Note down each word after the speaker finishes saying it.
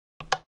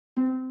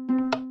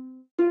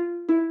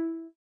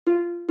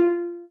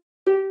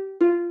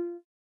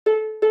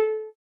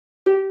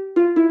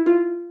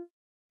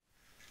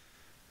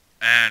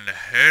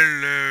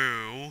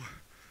Hello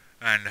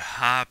and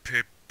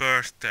happy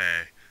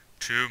birthday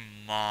to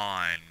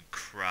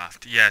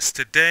Minecraft. Yes,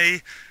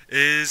 today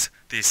is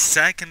the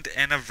second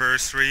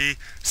anniversary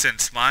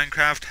since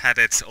Minecraft had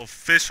its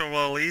official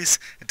release,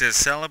 and to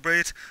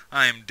celebrate,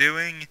 I am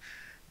doing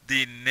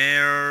the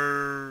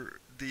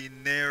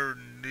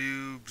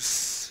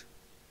NayrlNoob's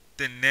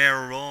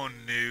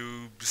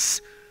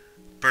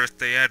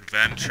birthday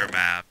adventure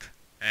map.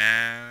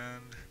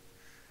 And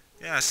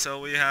yeah,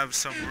 so we have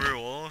some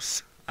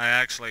rules. I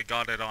actually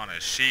got it on a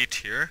sheet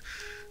here.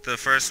 The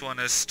first one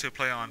is to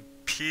play on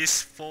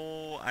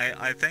peaceful.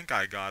 I think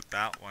I got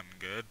that one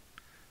good.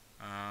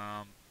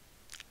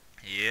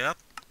 Yep.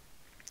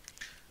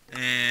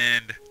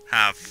 And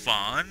have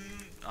fun.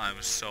 I'm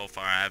so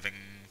far having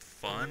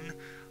fun.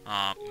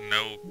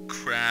 No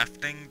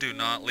crafting. Do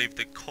not leave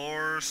the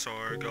course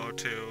or go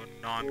to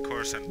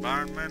non-course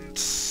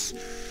environments.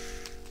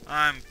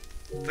 I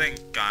think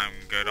I'm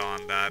good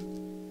on that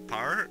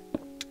part.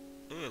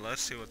 Ooh,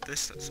 let's see what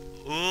this does.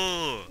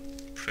 Ooh,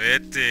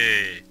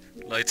 pretty.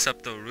 Lights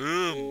up the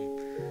room.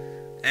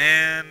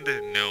 And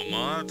no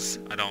mods.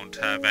 I don't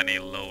have any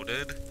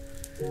loaded.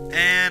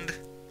 And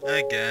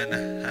again,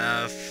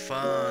 have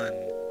fun.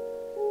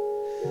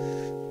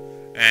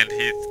 And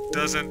he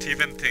doesn't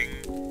even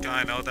think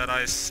I know that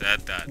I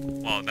said that.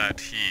 Well,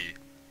 that he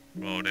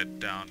wrote it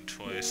down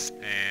twice.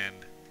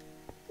 And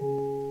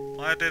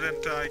why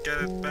didn't I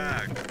get it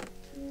back?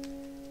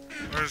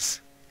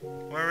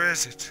 Where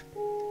is it?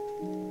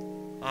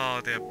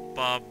 Oh, the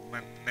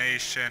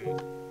abomination.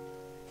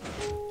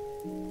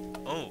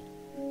 Oh.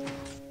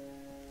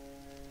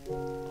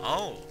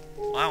 Oh.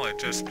 Wow, it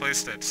just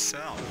placed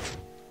itself.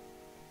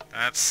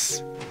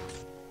 That's...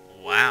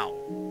 wow.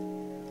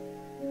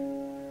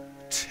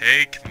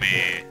 Take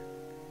me.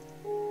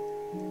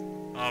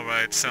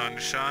 Alright,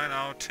 sunshine,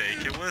 I'll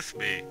take you with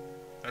me.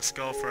 Let's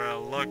go for a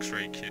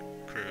luxury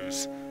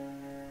cruise.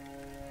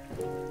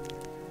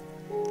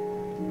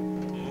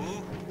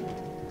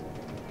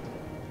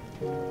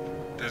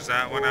 Is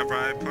that whenever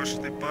I push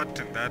the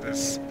button? That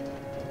is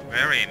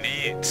very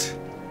neat.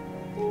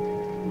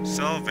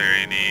 So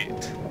very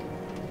neat.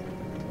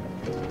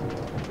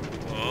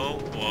 Whoa,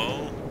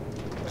 whoa.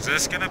 Is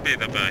this gonna be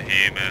the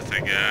behemoth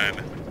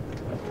again?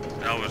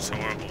 That was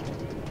horrible.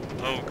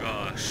 Oh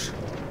gosh.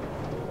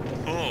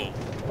 Oh.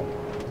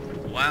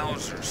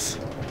 Wowzers.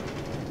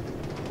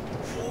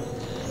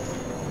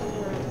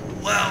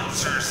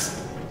 Wowzers.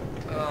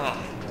 Oh.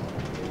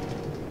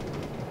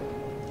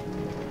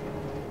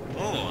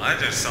 Oh, I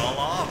just saw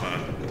lava.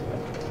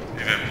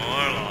 Even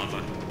more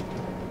lava.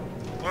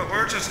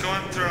 We're just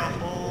going through a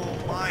whole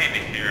mine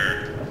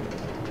here.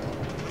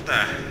 What the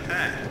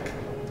heck?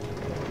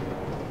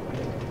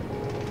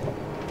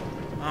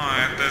 Oh,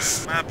 and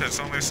this map is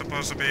only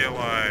supposed to be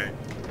like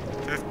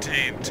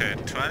 15 to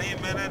 20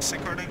 minutes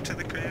according to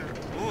the creator.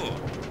 Ooh.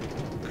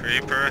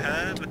 Creeper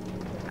ahead.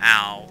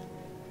 Ow.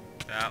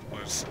 That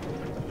was...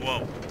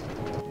 whoa.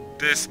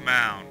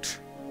 Dismount.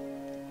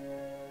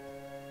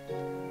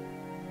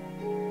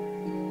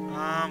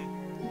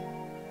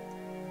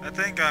 I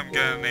think I'm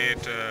gonna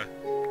need to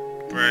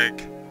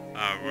break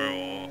a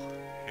rule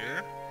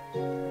here.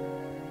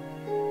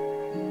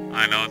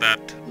 I know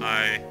that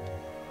I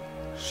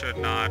should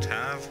not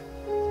have.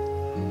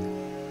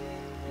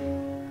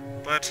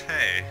 But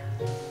hey.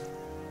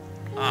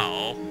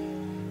 Oh.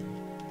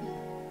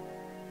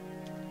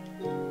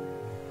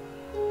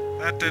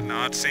 That did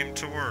not seem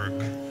to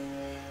work.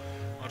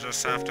 I'll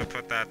just have to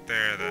put that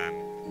there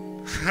then.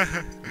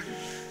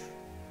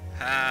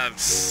 Have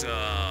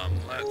some.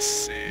 Let's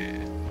see.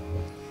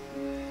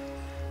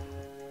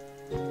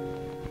 I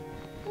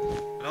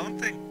don't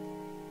think...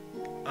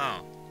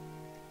 oh.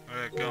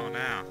 Where'd it go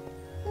now?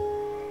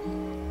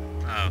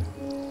 Oh.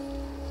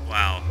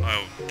 Wow.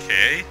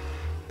 Okay.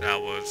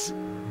 That was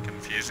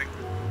confusing.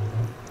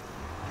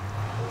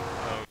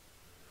 Oh.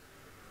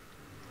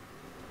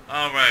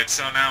 Alright,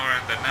 so now we're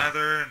in the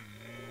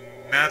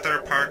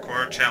Nether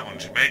parkour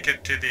challenge. Make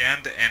it to the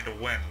end and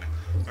win.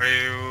 Are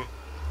you...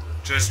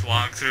 just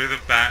walk through the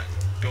back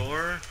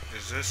door?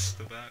 Is this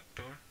the back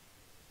door?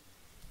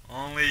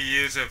 Only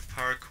use if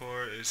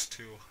parkour is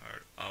too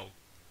hard. Oh.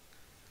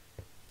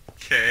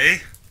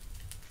 Okay.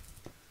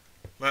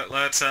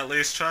 Let's at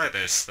least try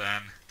this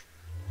then.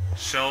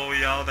 Show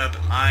y'all that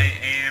I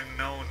am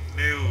no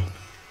noob.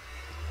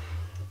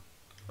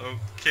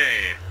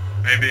 Okay.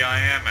 Maybe I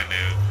am a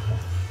noob.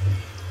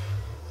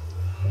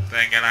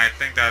 Then again, I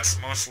think that's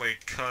mostly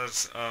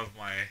because of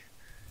my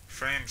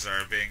frames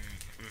are being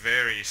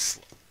very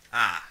slow.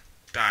 Ah,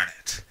 darn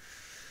it.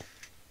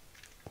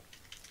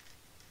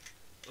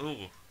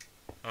 Ooh.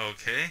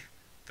 Okay.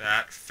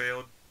 That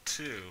failed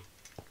too.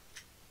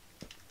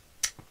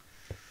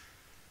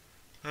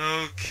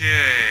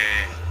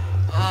 Okay.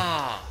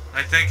 Oh,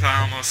 I think I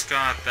almost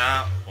got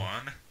that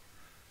one.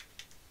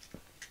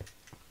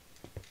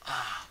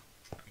 Ah,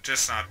 I'm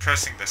just not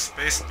pressing the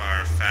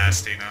spacebar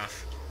fast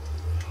enough.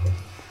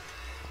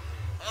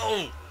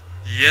 Oh,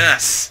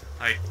 yes,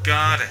 I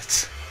got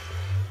it.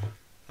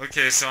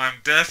 Okay, so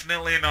I'm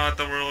definitely not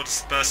the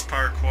world's best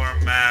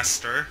parkour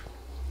master.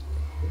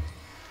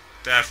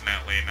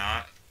 Definitely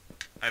not.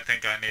 I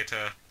think I need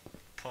to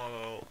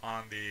pull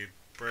on the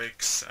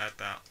brakes at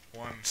that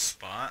one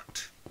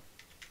spot.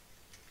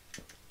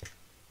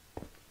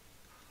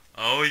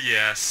 Oh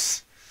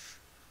yes.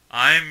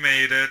 I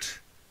made it.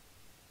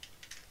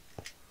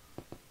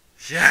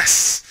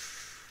 Yes!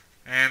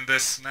 And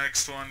this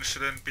next one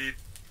shouldn't be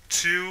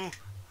too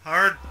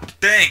hard.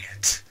 Dang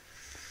it!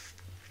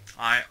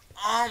 I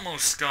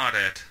almost got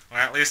it. Or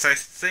at least I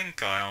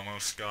think I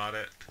almost got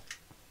it.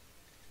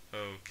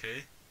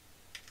 Okay.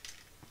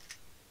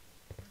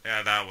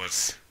 Yeah, that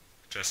was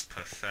just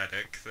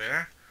pathetic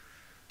there.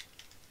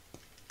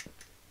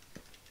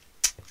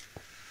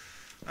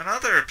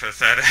 Another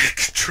pathetic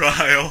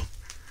trial.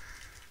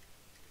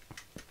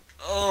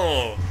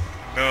 Oh,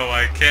 no,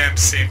 I can't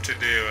seem to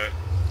do it.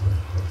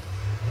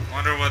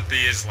 Wonder what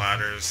these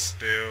ladders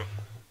do.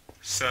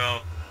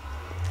 So,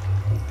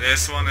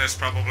 this one is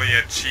probably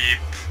a cheap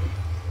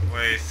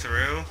way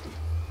through.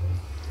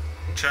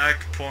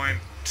 Checkpoint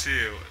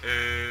 2.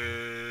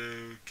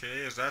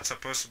 Okay, is that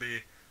supposed to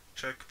be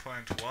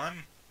checkpoint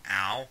 1?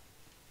 Ow.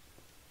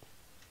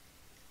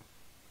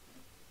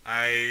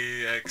 I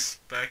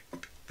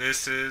expect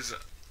this is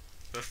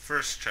the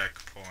first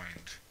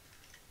checkpoint.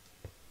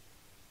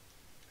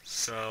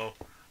 So,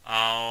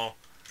 I'll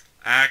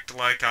act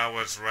like I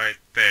was right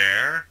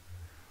there,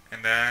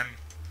 and then...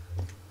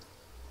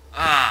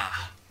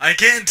 I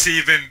can't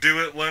even do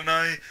it when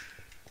I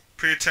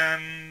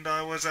pretend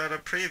I was at a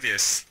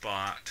previous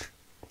spot.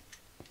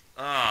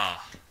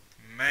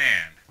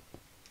 Man.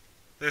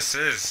 This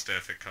is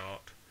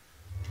difficult.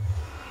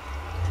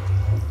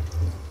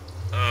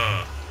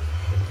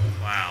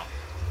 Wow.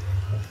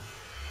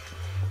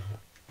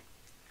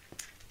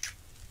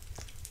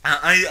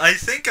 I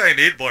think I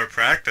need more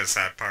practice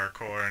at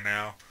parkour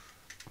now.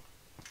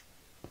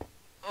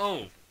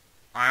 Oh,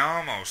 I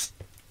almost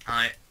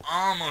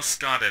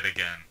got it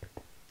again.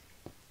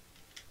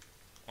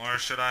 Or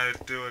should I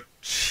do a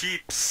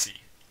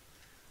cheapsy?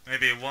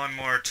 Maybe one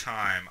more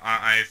time.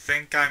 I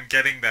think I'm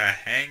getting the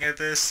hang of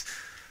this.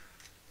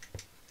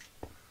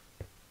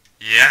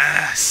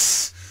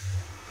 Yes!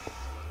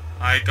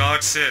 I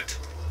got it.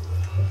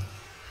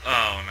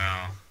 Oh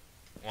no.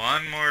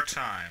 One more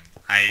time.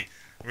 I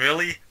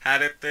really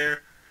had it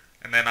there,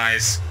 and then I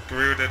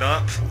screwed it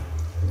up?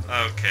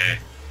 Okay.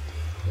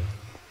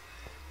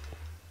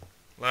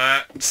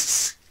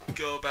 Let's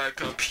go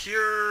back up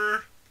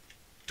here.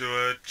 Do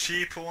a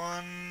cheap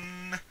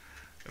one.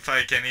 If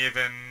I can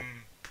even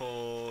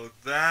pull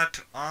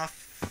that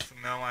off.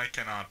 No, I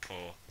cannot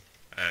pull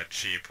a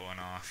cheap one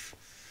off.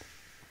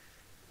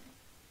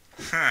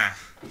 Huh.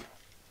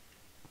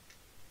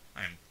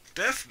 I'm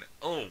definitely...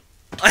 Oh,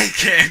 I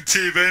can't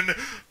even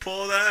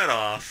pull that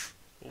off.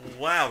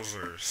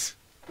 Wowzers.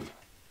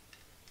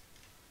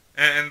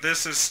 And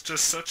this is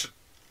just such a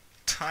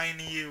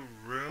tiny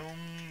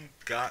room.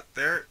 Got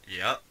there?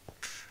 Yep.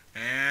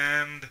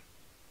 And...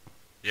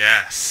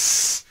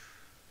 Yes.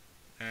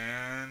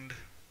 And...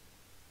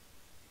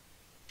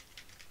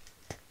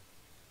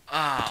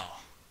 Oh.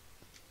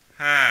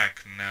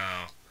 Heck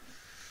no.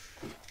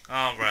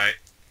 Alright.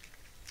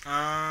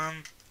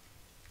 I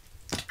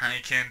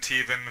can't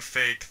even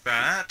fake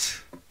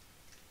that.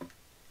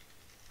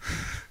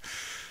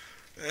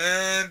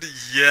 And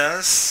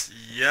yes,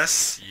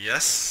 yes,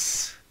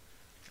 yes,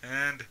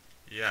 and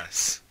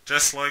yes.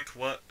 Just like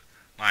what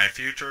my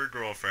future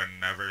girlfriend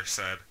never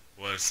said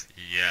was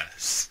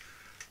yes.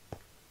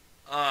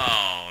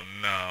 Oh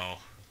no.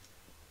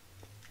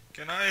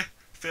 Can I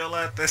fail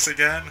at this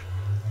again?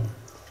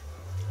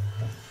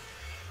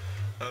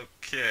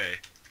 Okay.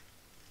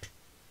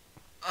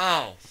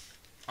 Oh,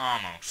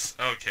 almost.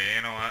 Okay,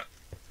 you know what?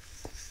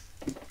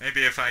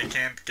 Maybe if I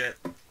can't get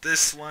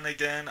this one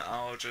again,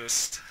 I'll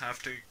just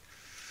have to...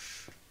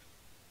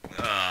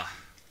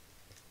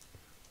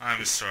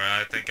 I'm sorry,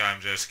 I think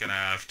I'm just gonna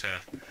have to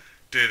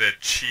do the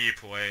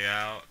cheap way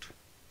out.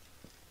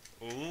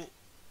 Ooh.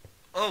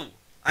 Oh,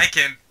 I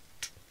can...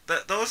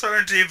 those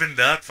aren't even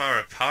that far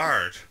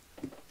apart.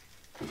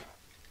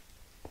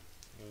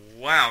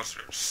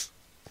 Wowzers.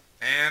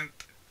 And...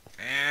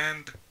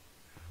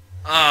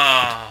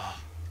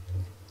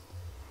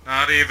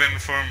 not even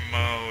for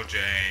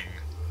Mojang.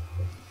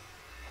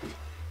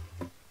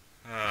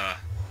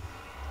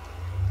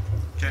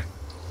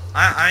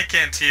 I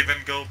can't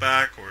even go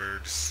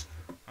backwards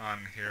on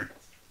here.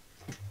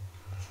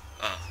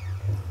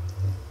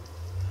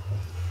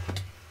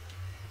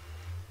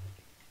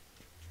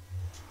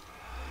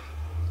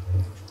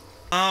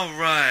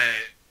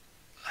 Alright.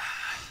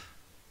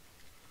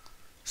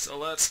 So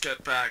let's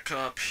get back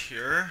up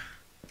here.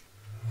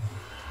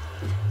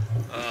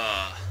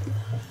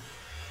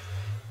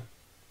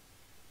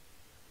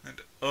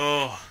 And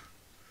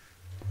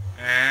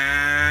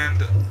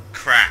and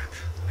crap.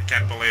 I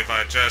can't believe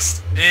I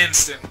just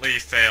instantly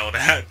failed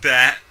at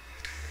that.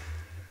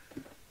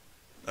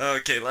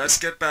 Okay, let's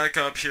get back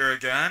up here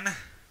again.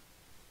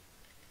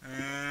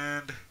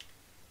 And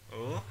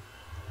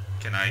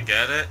can I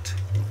get it?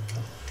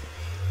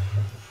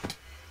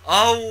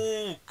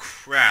 Oh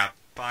crap,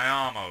 I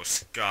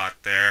almost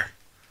got there.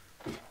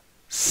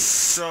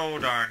 So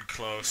darn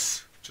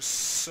close. Just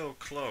so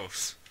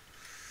close.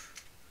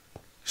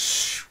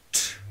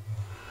 Shoot.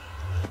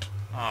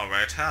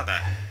 Alright, how the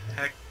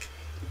heck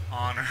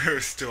on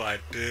earth do I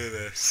do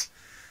this?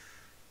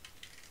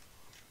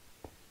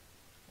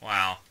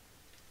 Wow.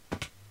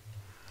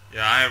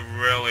 Yeah, I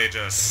really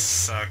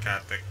just suck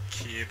at the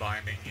key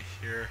binding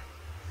here.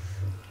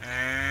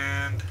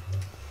 And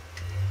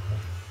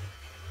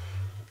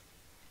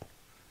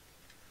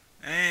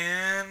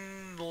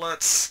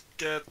let's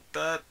get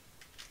that.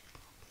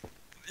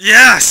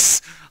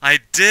 Yes! I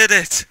did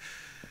it!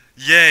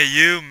 Yay,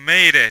 you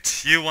made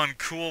it! You won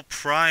cool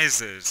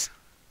prizes.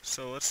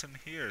 So what's in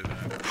here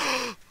then?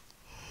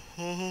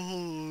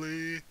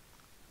 Holy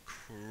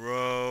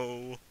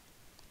crow.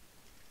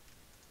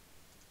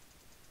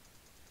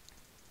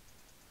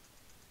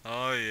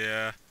 Oh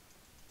yeah.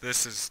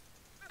 This is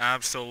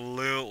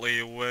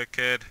absolutely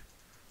wicked.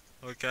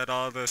 Look at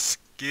all this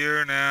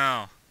gear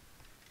now.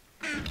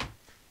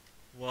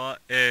 What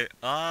it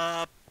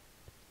up?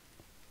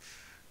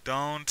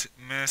 Don't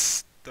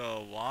miss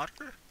the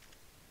water?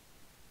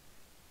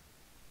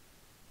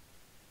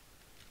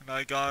 And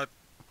I got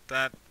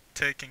that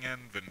taking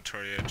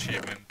inventory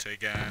achievement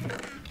again.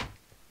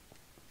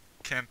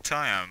 Can't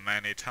tell you how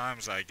many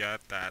times I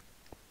get that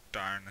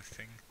darn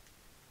thing.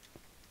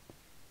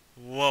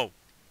 Whoa.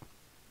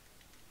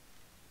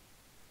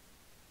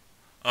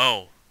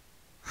 Oh.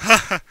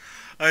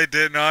 I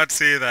did not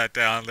see that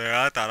down there.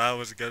 I thought I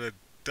was gonna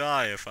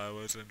die if I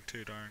wasn't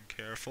too darn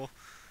careful.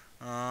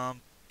 Oh.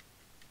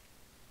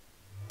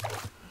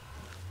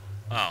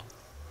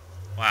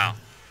 Wow.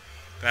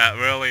 That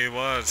really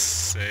was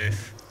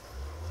safe.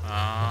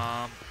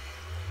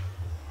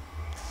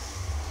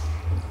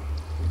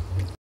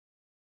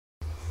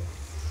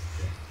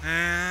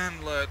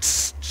 And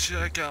let's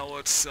check out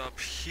what's up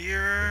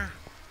here.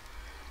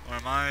 Or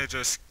am I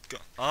just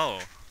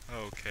oh,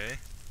 okay.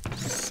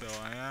 So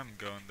I am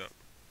going to...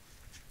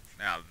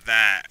 Now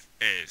that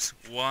is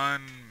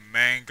one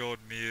mangled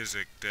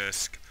music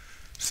disc.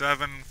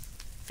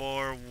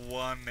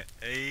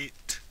 7418.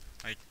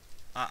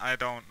 I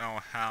don't know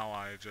how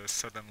I just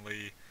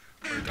suddenly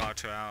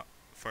forgot how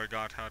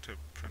to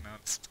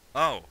pronounce.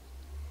 Oh,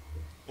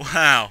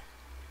 wow,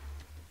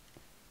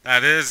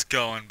 that is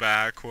going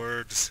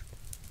backwards.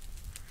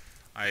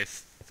 I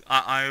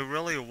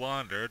really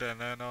wondered, and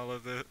then all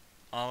of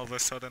a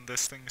sudden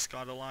this thing's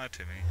gotta lie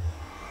to me.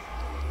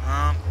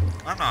 I'm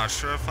not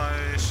sure if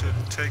I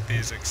should take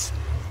these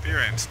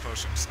experience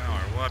potions now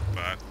or what,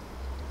 but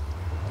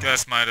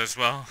guess might as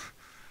well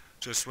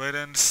just wait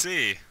and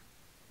see.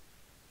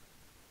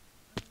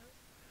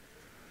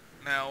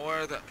 Now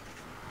where the...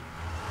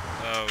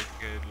 Oh,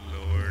 good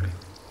lord.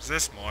 Is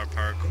this more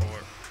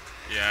parkour?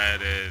 Yeah,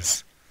 it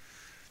is.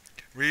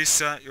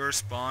 Reset your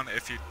spawn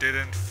if you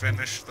didn't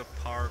finish the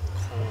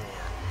parkour.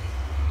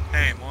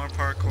 Hey, more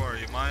parkour.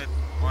 You might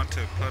want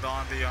to put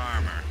on the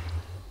armor.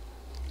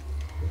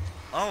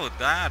 Oh,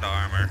 that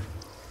armor.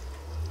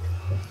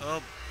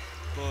 Oh,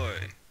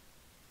 boy.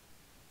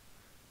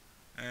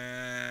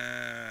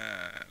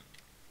 And...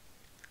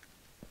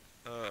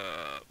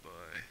 oh, boy.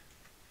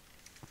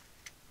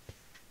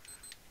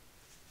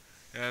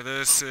 Yeah,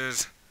 this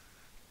is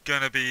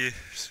gonna be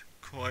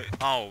quite...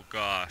 oh,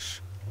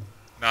 gosh.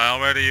 I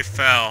already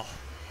fell.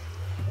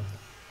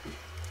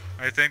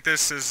 I think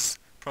this is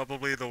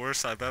probably the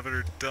worst I've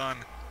ever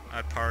done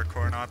at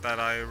parkour. Not that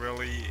I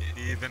really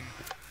even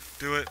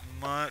do it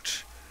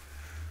much.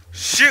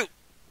 Shoot!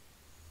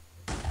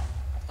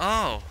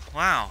 Oh,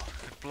 wow.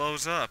 It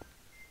blows up.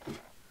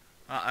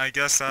 I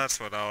guess that's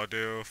what I'll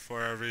do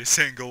for every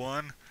single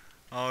one.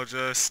 I'll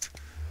just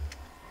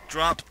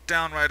drop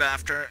down right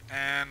after,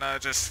 and I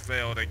just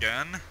failed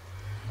again.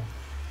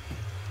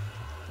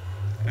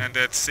 And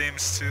it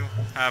seems to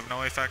have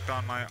no effect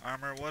on my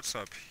armor. What's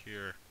up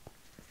here?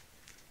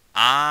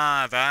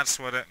 Ah, that's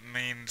what it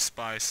means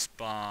by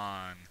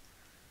spawn.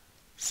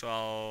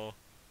 So,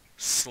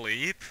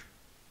 sleep.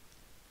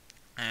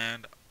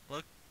 And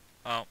look.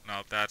 Oh,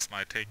 no, that's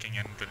my taking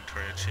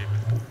inventory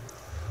achievement.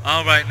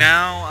 Alright,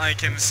 now I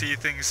can see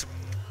things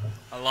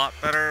a lot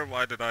better.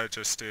 Why did I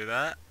just do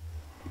that?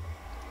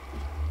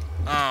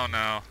 Oh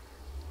no.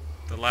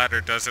 The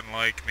ladder doesn't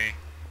like me.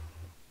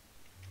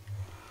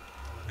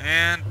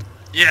 And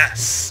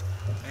yes!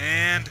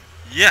 And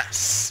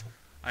yes!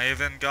 I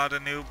even got a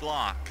new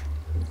block.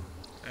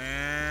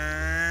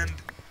 And...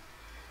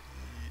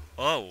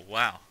 oh,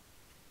 wow.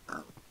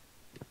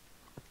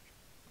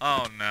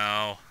 Oh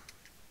no.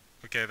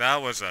 Okay,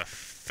 that was a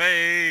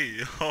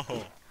fail.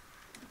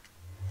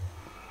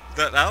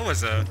 That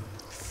was a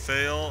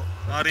fail.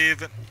 Not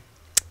even...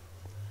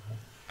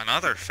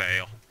 another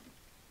fail.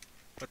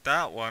 But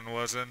that one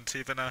wasn't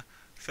even a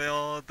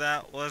fail.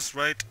 That was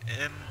right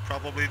in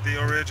probably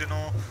the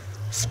original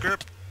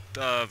script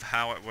of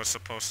how it was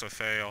supposed to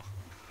fail.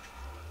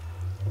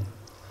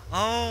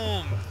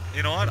 Oh,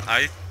 you know what?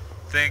 I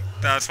think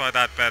that's why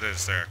that bed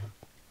is there.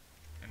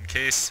 In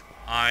case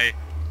I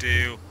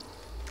do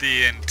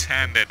the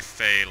intended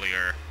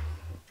failure.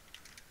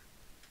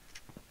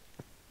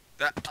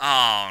 That...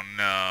 oh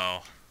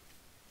no.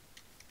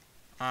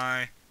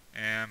 I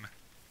am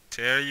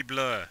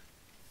terrible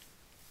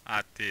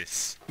at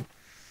this.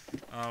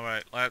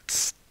 Alright,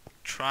 let's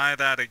try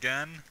that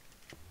again.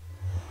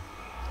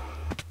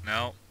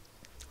 No.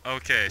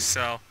 Okay,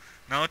 so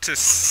note to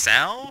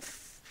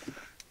self,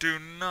 do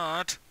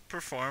not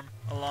perform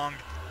a long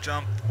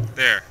jump.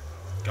 There.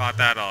 Got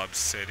that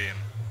obsidian.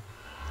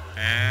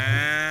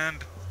 And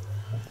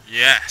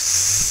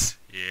yes.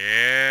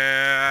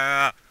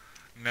 Yeah.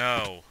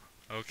 No.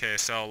 Okay,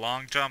 so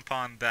long jump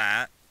on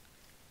that.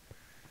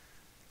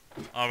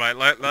 Alright,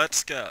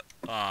 let's get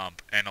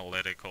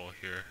analytical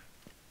here.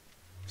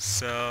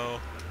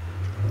 So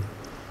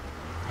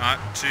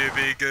not too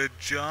big a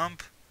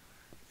jump,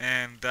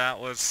 and that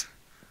was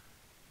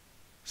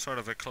sort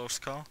of a close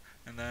call.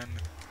 And then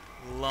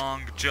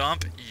long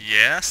jump,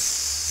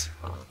 yes.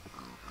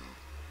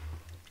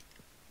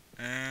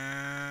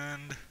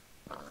 And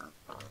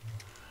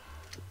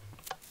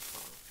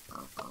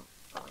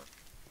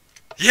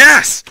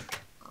yes!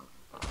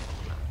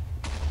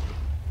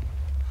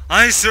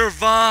 I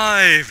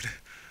survived!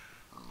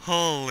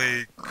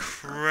 Holy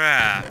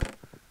crap.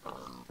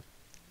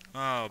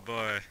 Oh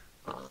boy.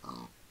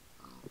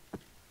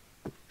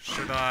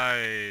 Should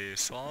I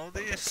swallow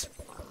these?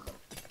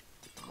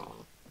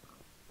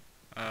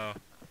 Oh.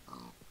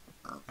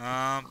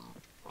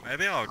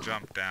 Maybe I'll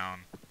jump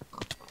down.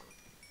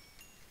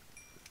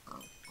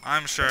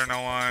 I'm sure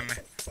no one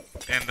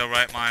in the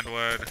right mind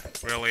would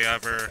really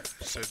ever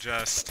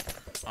suggest,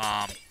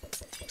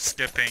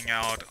 skipping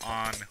out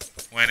on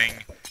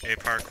winning a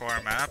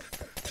parkour map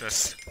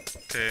just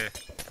to,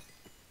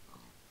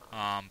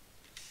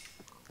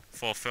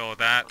 fulfill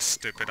that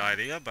stupid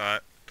idea,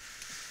 but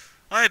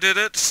I did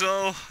it,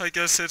 so I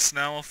guess it's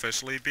now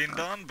officially been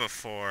done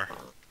before.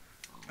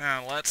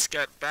 Now let's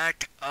get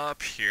back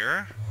up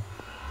here.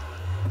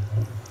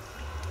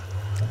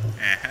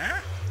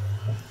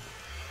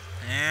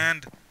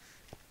 And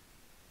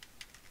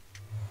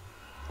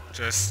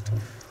just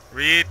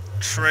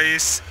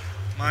retrace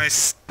my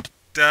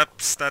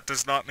steps. That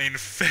does not mean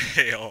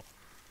fail.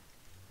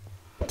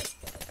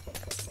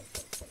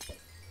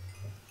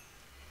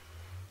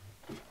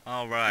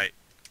 Alright,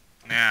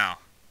 now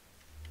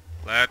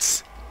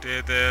let's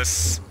do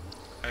this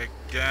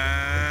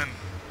again.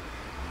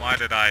 Why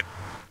did I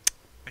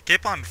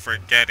keep on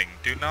forgetting?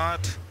 Do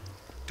not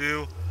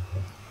do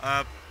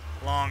a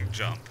long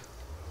jump.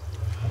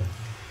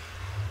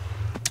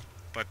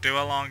 But do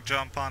a long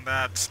jump on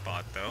that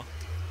spot, though.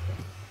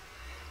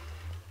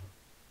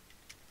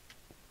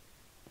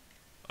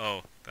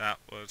 Oh, that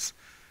was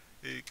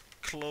a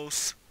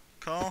close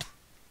call.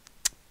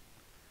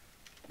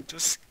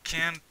 Just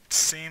can't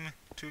seem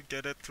to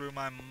get it through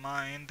my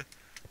mind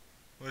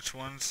which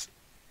one's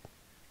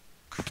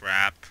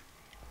crap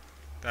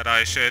that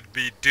I should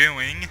be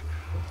doing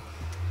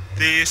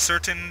the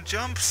certain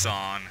jumps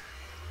on.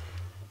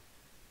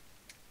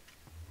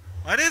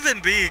 Might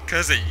even be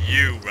because of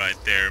you right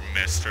there,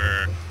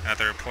 Mr.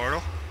 Nether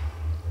Portal.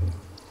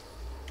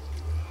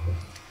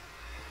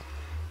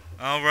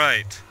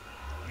 Alright.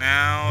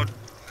 Now,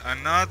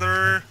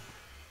 another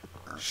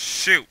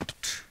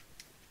shoot.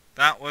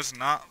 That was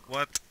not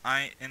what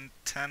I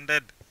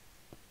intended.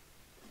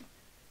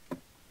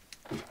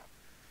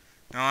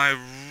 Now, I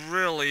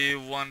really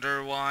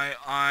wonder why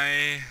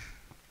I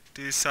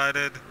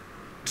decided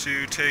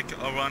to take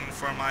a run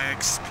for my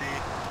XP.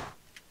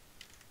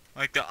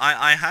 Like,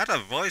 I had a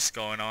voice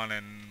going on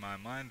in my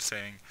mind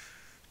saying,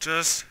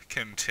 just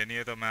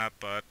continue the map,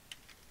 but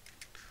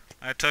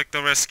I took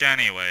the risk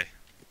anyway.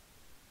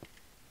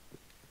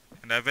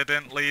 And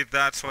evidently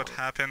that's what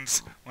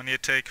happens when you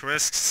take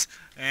risks,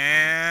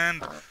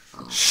 and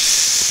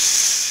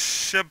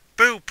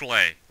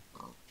JBJblaze.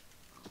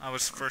 I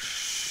was for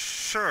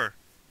sure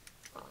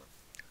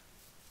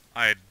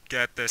I'd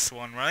get this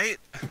one right.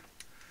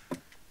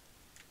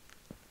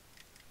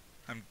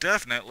 I'm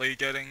definitely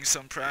getting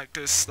some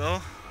practice,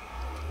 though.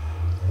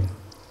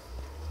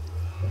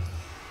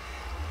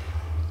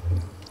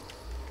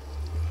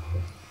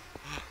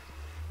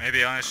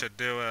 Maybe I should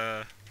do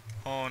a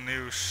whole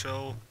new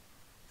show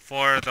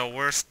for the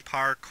worst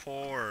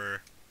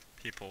parkour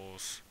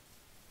peoples.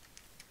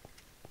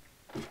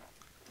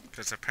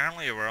 Because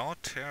apparently we're all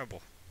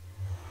terrible.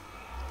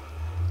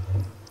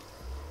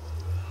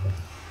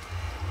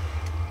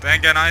 Then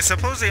again, I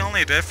suppose the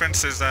only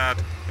difference is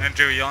that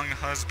Andrew Young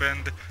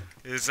Husband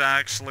is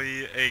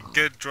actually a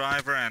good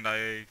driver and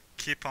I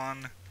keep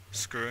on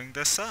screwing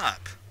this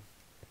up.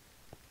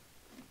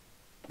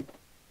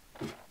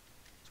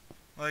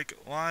 Like,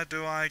 why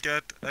do I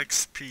get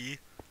XP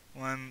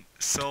when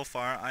so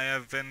far I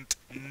haven't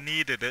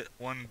needed it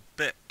one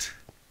bit?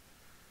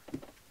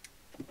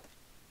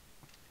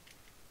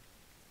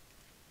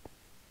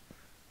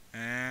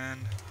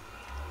 And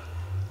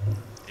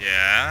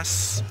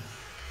yes.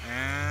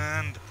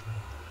 And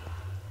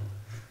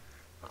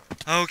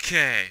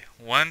okay,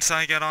 once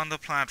I get on the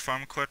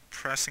platform, quit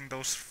pressing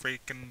those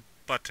freaking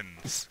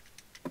buttons.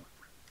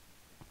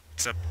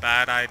 It's a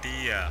bad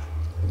idea.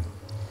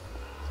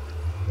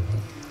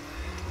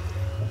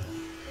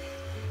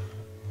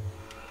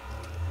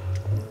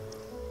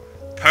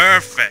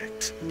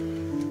 Perfect!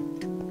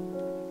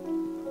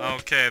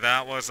 Okay,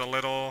 that was a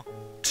little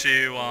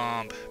too,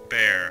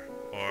 bare.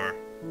 Or,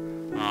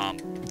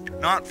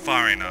 not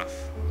far enough.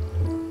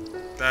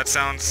 That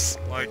sounds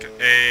like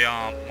a,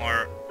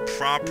 more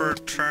proper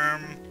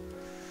term.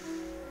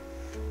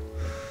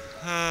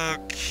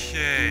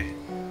 Okay.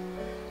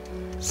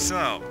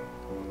 So,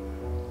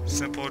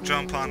 simple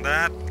jump on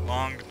that,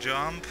 long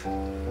jump.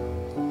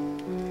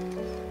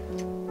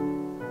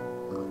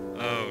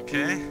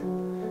 Okay.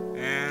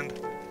 And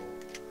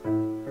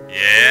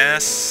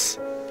yes.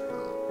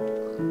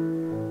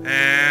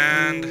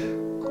 And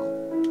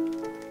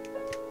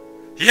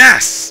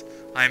yes!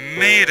 I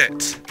made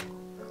it!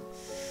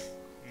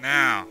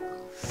 Now,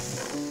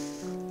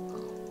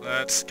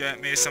 let's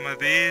get me some of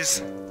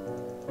these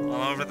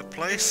all over the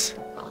place.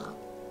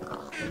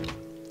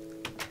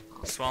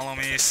 Swallow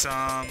me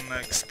some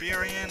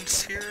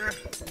experience here.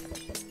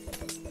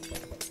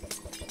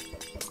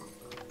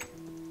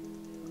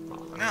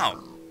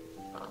 No!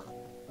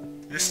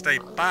 You stay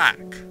back.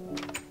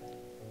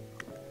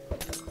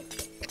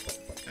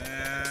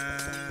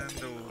 And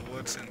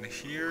what's in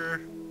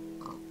here?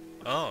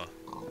 Oh.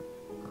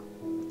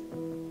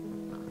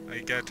 I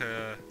get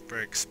to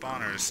break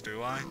spawners,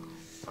 do I?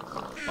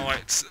 Oh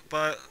wait,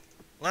 but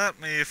let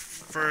me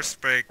first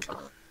break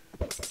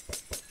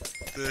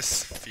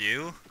this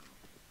few.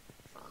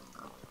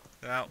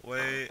 That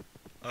way,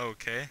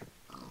 okay.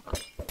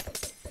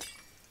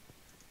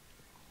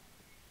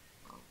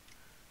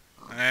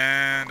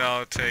 And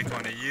I'll take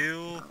one of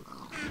you.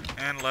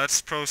 And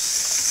let's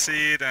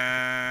proceed,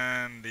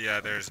 and yeah,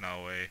 there's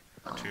no way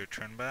to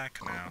turn back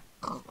now.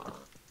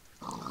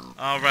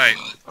 Alright.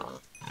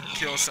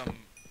 Kill some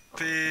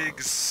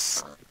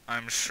pigs.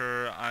 I'm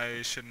sure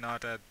I should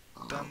not have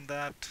done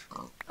that.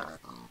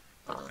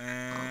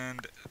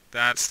 And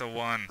that's the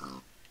one.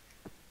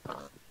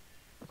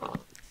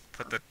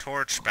 Put the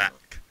torch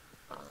back.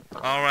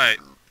 Alright.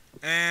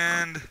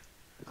 And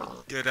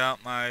get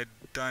out my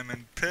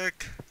diamond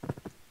pick.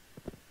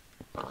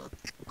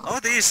 Oh,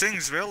 these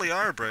things really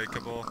are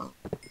breakable.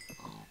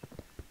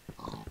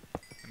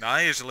 And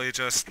I usually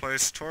just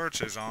place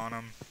torches on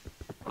them.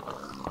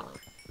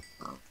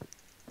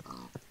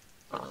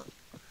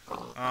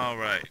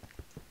 Alright.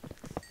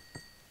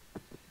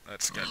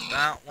 Let's get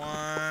that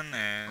one,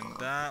 and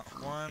that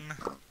one.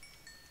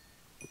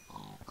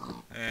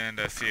 And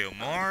a few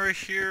more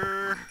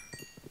here.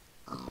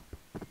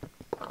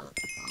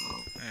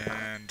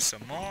 And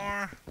some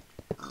more.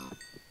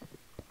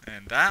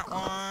 And that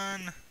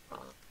one.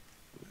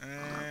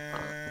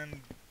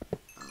 And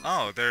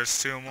oh,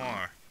 there's two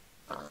more.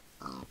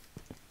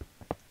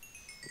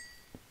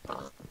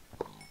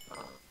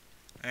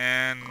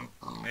 And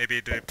maybe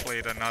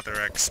deplete another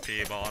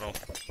XP bottle.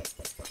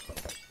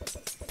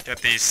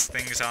 Get these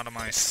things out of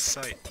my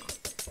sight.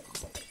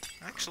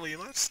 Actually,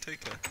 let's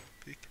take a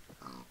peek.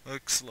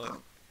 Looks like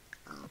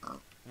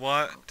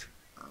what?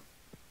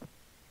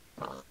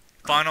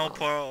 Final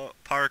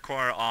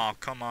parkour. Oh,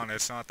 come on,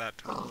 it's not that.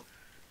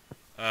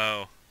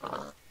 Oh.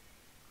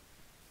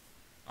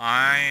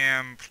 I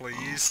am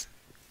pleased.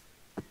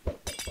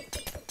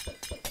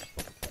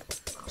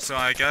 So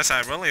I guess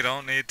I really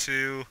don't need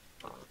to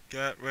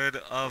get rid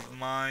of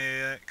my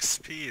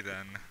XP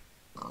then.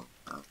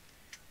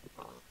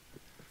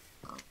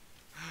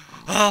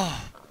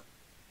 Oh!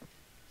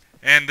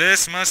 And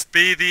this must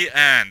be the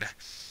end.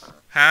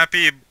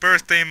 Happy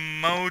birthday,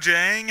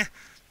 Mojang!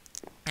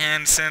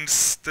 And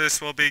since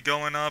this will be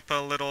going up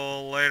a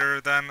little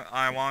later than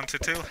I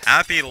wanted to,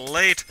 happy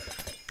late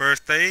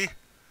birthday!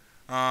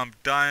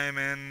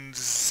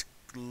 Diamonds,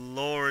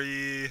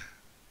 glory,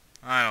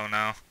 I don't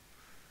know.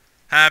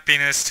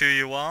 Happiness to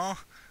you all,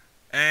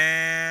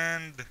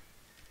 and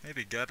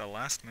maybe get a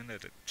last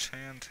minute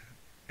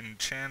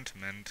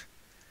enchantment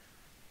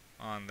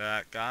on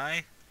that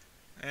guy,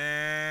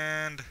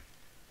 and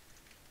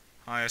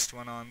highest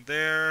one on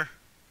there.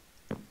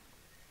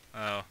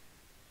 Oh,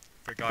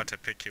 forgot to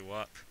pick you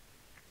up.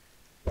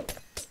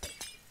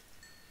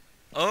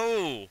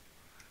 Oh,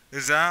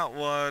 is that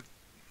what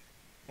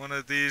one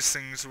of these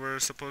things were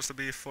supposed to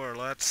be for?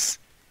 Let's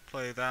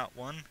play that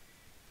one.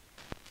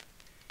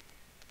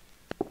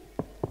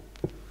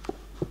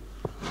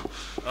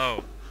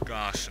 Oh,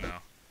 gosh,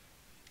 no.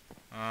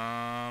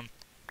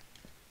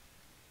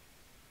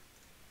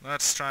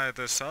 Let's try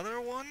this other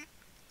one.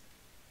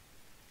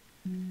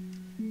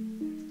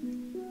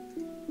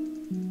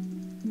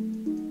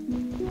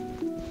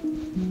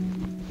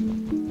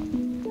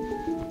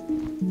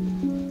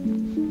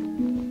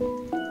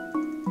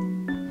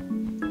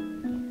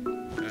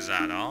 Is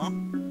that all?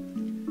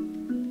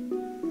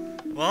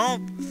 Well,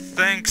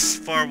 thanks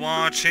for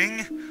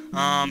watching.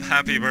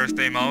 Happy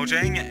birthday,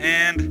 Mojang,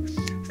 and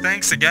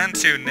thanks again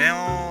to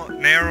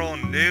NayrlNoob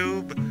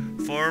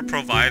for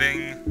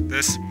providing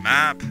this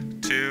map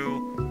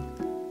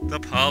to the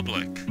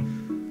public.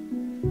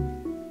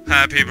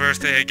 Happy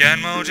birthday again,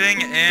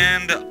 Mojang,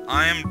 and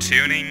I am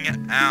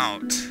tuning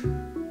out.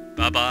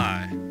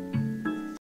 Bye-bye.